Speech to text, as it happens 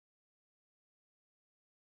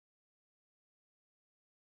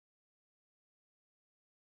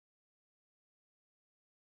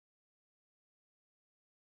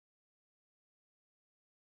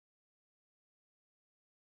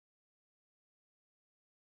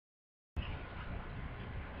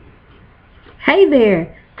Hey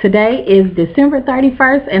there, today is December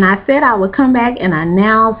 31st and I said I would come back and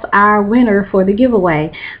announce our winner for the giveaway.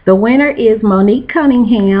 The winner is Monique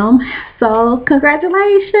Cunningham. So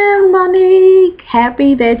congratulations, Monique.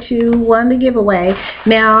 Happy that you won the giveaway.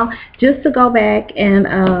 Now just to go back and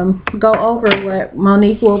go over what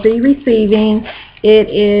Monique will be receiving, it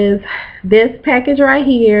is this package right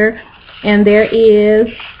here, and there is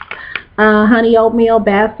honey oatmeal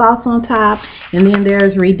bath salts on top, and then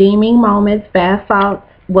there's redeeming moments bath salts,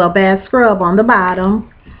 well, bath scrub on the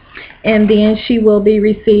bottom, and then she will be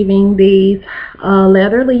receiving these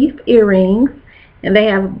leather leaf earrings, and they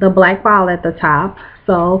have the black ball at the top,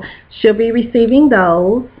 so she'll be receiving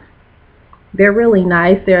those. They're really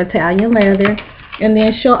nice. They're Italian leather. And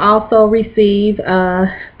then she'll also receive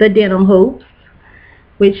the denim hoops,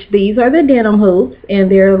 which these are the denim hoops,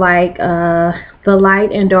 and they're like the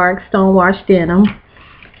light and dark stonewashed denim.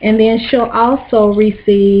 And then she'll also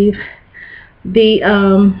receive the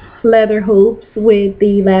leather hoops with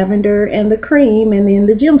the lavender and the cream, and then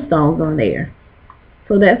the gemstones on there.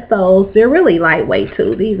 So that's those. They're really lightweight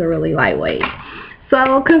too. These are really lightweight.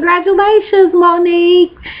 So congratulations,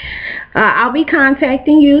 Monique. I'll be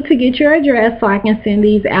contacting you to get your address so I can send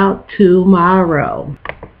these out tomorrow.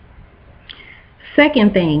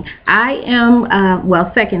 Second thing, I am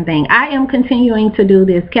continuing to do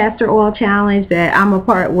this castor oil challenge that I'm a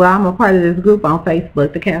part of this group on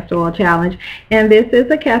Facebook, the Castor Oil Challenge, and this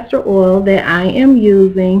is a castor oil that I am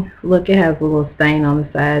using. Look, it has a little stain on the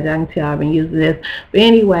side. I can tell I've been using this. But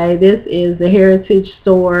anyway, this is the Heritage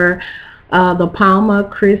Store, the Palma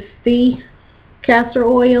Christi castor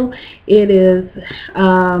oil. It is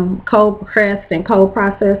cold pressed and cold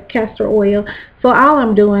processed castor oil. So all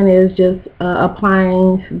I'm doing is just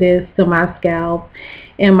applying this to my scalp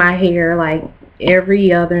and my hair like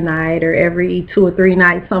every other night or every 2 or 3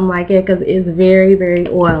 nights, something like that, because it's very, very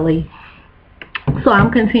oily. So I'm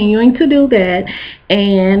continuing to do that,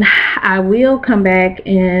 and I will come back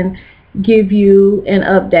and give you an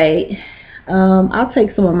update. I'll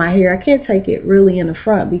take some of my hair. I can't take it really in the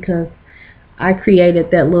front because I created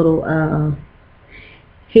that little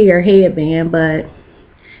hair headband, but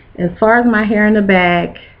as far as my hair in the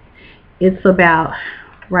back, it's about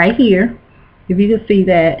right here. If you can see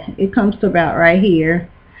that, it comes to about right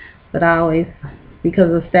here. But I always,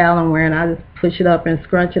 because of the style I'm wearing, I just push it up and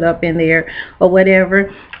scrunch it up in there or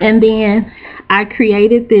whatever. And then I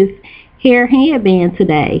created this hair headband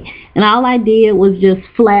today, and all I did was just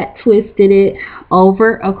flat twisted it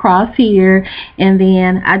over across here, and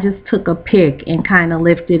then I just took a pick and kind of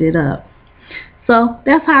lifted it up. So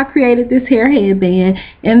that's how I created this hair headband.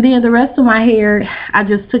 And then the rest of my hair, I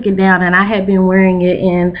just took it down, and I had been wearing it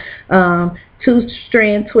in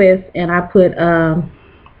 2-strand twists, and I put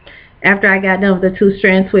after I got done with the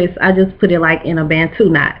 2-strand twists, I just put it like in a bantu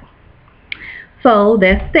knot. So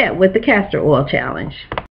that's that with the castor oil challenge.